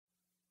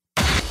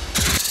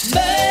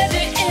Murder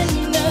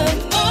in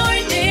the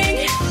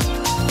morning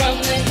from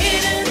the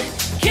Hidden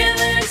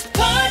Killers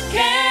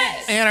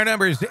podcast. And our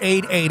number is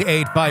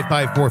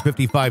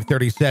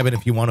 888-554-5537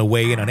 if you want to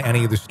weigh in on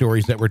any of the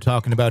stories that we're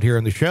talking about here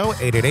on the show.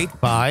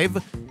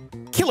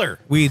 888-5-KILLER.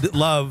 We'd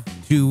love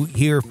to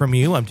hear from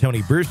you. I'm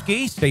Tony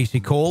Bruschi.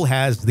 Stacey Cole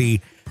has the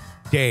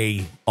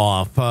day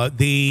off.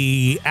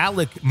 The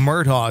Alex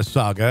Murdaugh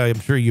saga, I'm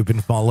sure you've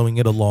been following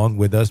it along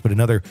with us, but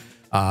another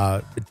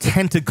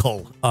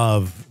tentacle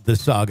of the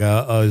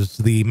saga is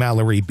the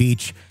Mallory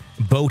Beach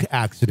boat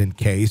accident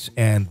case,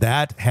 and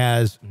that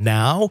has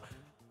now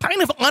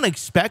kind of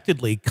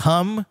unexpectedly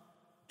come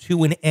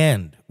to an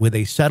end with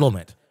a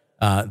settlement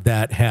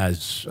that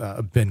has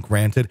been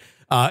granted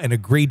and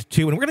agreed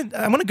to. And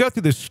I'm gonna go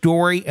through the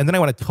story, and then I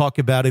want to talk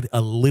about it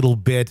a little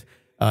bit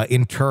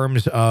in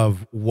terms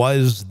of,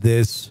 was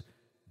this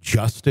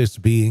justice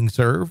being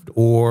served?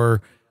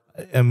 Or,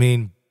 I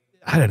mean,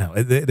 I don't know.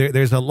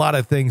 There's a lot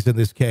of things in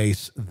this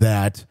case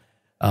that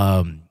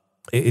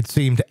it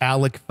seemed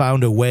Alec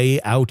found a way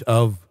out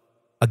of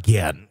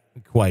again,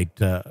 quite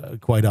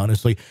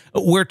honestly.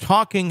 We're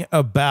talking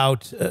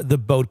about the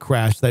boat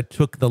crash that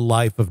took the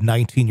life of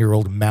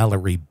 19-year-old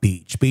Mallory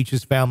Beach.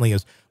 Beach's family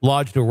has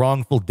lodged a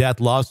wrongful death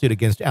lawsuit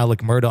against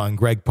Alex Murdaugh and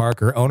Greg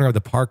Parker, owner of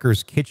the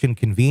Parker's Kitchen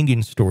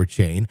convenience store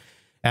chain.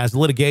 As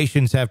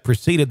litigations have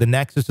proceeded, the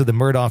nexus of the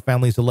Murdaugh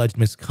family's alleged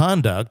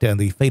misconduct and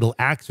the fatal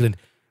accident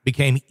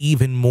became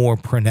even more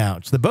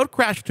pronounced. The boat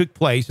crash took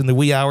place in the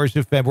wee hours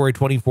of February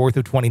 24th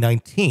of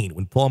 2019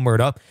 when Paul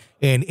Murdaugh,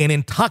 in an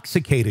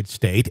intoxicated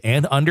state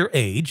and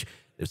underage,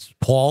 this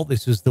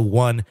is the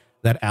one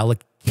that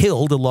Alec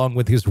killed along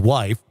with his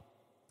wife,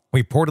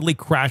 reportedly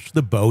crashed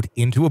the boat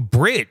into a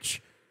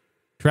bridge.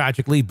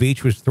 Tragically,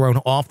 Beach was thrown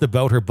off the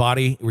boat. Her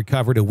body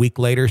recovered a week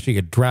later. She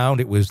had drowned.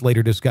 It was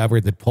later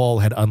discovered that Paul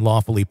had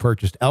unlawfully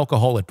purchased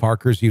alcohol at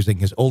Parker's using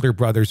his older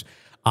brother's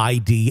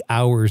ID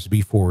hours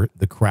before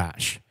the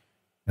crash.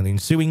 And the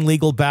ensuing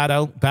legal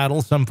battle,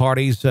 some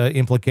parties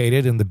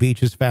implicated in the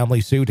Beach's family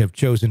suit have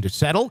chosen to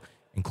settle,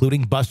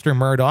 including Buster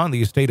Murdaugh and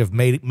the estate of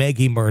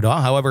Maggie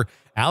Murdaugh. However,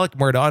 Alex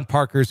Murdaugh and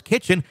Parker's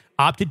Kitchen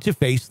opted to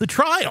face the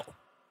trial.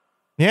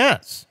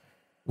 Yes,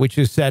 which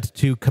is set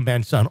to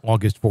commence on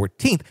August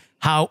 14th.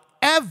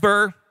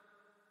 However,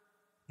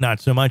 not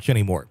so much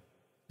anymore.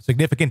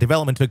 Significant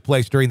development took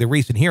place during the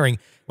recent hearing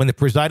when the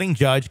presiding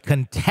judge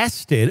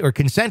consented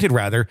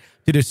to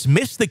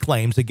dismiss the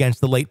claims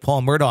against the late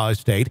Paul Murdaugh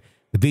estate.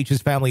 The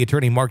Beach's family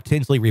attorney, Mark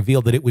Tinsley,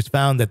 revealed that it was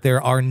found that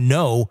there are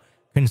no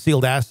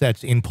concealed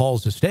assets in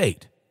Paul's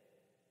estate.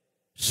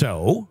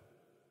 So,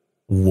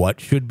 what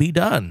should be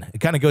done?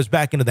 It kind of goes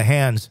back into the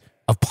hands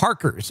of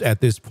Parker's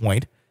at this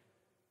point.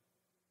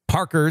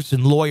 Parker's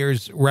and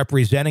lawyers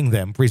representing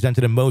them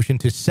presented a motion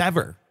to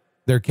sever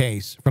their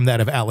case from that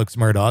of Alex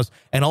Murdaugh's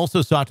and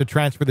also sought to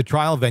transfer the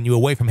trial venue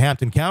away from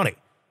Hampton County.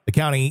 The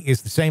county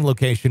is the same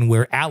location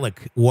where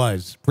Alec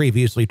was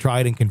previously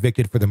tried and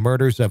convicted for the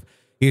murders of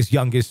his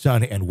youngest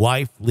son and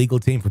wife. Legal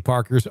team for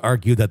Parker's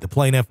argued that the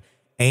plaintiff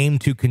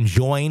aimed to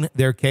conjoin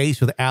their case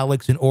with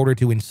Alex in order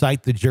to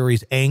incite the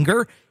jury's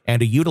anger and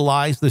to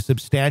utilize the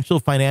substantial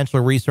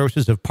financial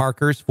resources of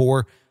Parker's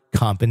for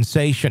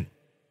compensation.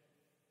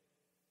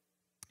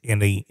 In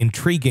the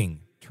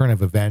intriguing turn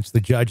of events,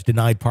 the judge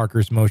denied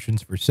Parker's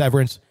motions for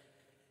severance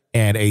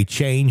and a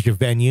change of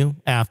venue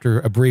after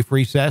a brief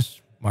recess.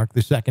 Marked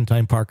the second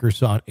time Parker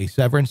sought a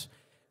severance.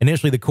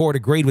 Initially, the court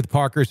agreed with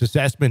Parker's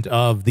assessment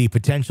of the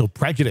potential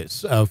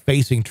prejudice of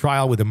facing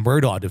trial with a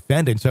Murdaugh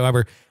defendant.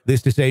 However,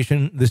 this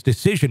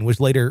decision was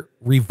later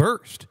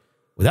reversed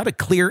without a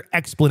clear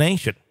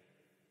explanation.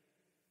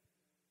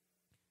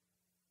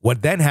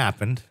 What then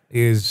happened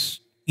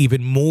is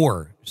even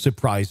more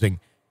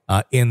surprising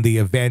in the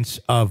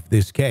events of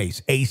this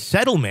case. A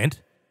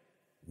settlement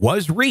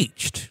was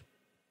reached.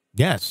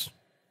 Yes,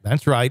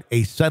 that's right.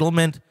 A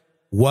settlement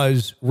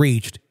was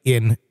reached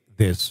in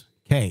this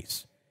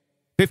case.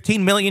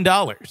 $15 million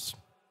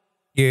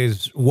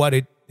is what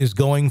it is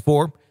going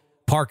for.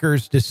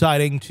 Parker's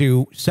deciding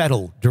to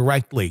settle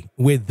directly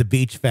with the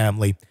Beach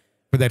family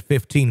for that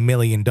 $15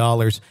 million.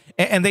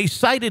 And they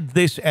cited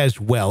this as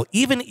well.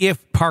 Even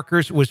if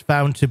Parker's was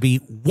found to be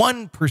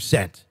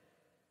 1%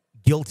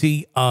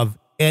 guilty of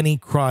any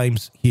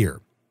crimes here,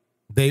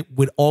 they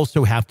would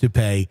also have to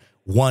pay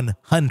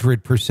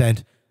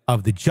 100%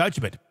 of the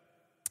judgment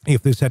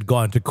if this had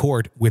gone to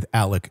court with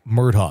Alex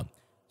Murdaugh.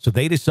 So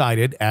they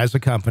decided as a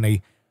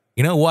company,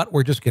 you know what,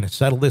 we're just going to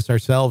settle this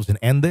ourselves and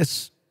end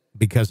this,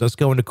 because us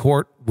going to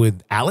court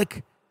with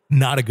Alec,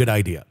 not a good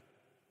idea.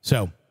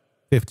 So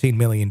 $15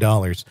 million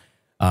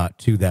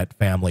to that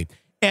family.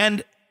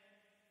 And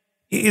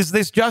is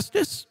this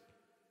justice?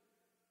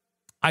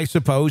 I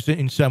suppose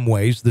in some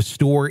ways. The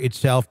store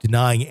itself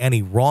denying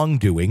any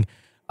wrongdoing,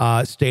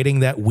 stating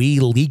that we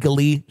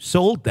legally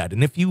sold that.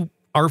 And if you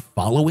are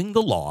following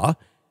the law,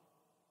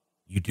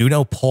 you do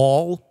know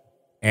Paul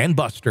and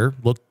Buster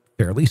look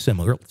fairly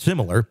similar.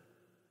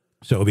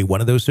 So it'd be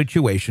one of those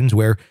situations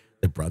where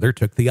the brother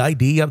took the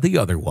ID of the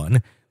other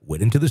one,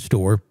 went into the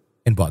store,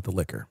 and bought the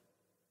liquor.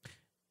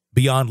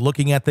 beyond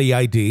looking at the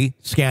ID,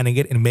 scanning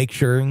it, and make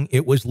sure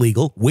it was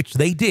legal, which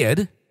they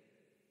did,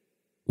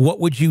 what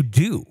would you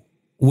do?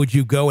 Would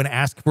you go and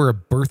ask for a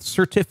birth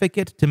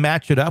certificate to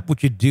match it up?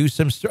 Would you do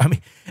some? I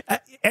mean,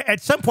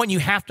 at some point, you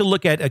have to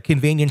look at a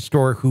convenience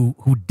store who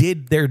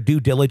did their due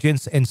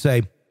diligence and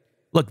say,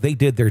 look, they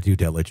did their due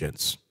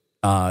diligence.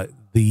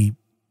 The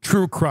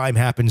true crime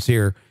happens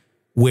here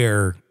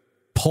where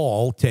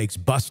Paul takes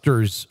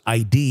Buster's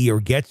ID or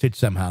gets it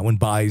somehow and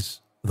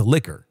buys the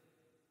liquor.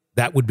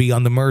 That would be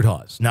on the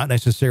Murdaughs, not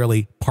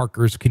necessarily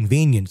Parker's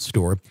convenience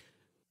store.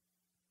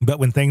 But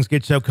when things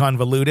get so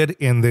convoluted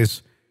in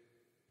this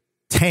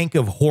tank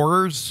of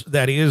horrors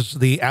that is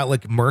the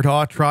Alex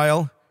Murdaugh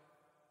trial,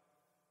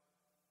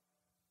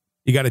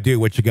 you got to do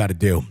what you got to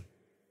do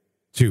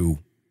to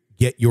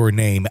get your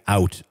name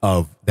out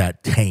of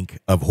that tank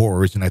of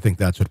horrors. And I think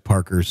that's what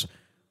Parker's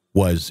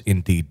was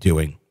indeed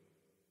doing.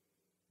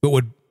 What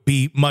would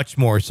be much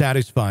more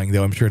satisfying,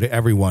 though, I'm sure to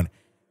everyone,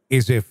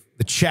 is if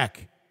the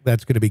check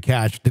that's going to be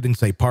cashed didn't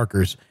say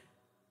Parker's,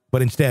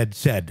 but instead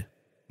said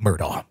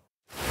Murdaugh.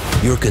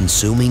 You're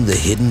consuming the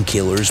Hidden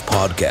Killers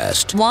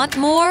podcast. Want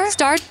more?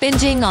 Start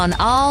binging on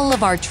all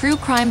of our true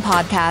crime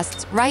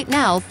podcasts right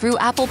now through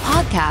Apple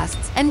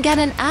Podcasts and get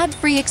an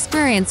ad-free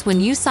experience when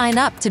you sign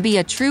up to be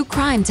a True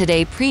Crime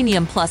Today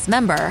Premium Plus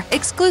member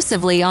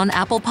exclusively on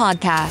Apple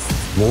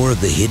Podcasts. More of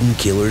the Hidden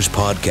Killers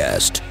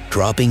podcast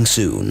dropping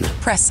soon.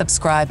 Press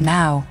subscribe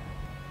now.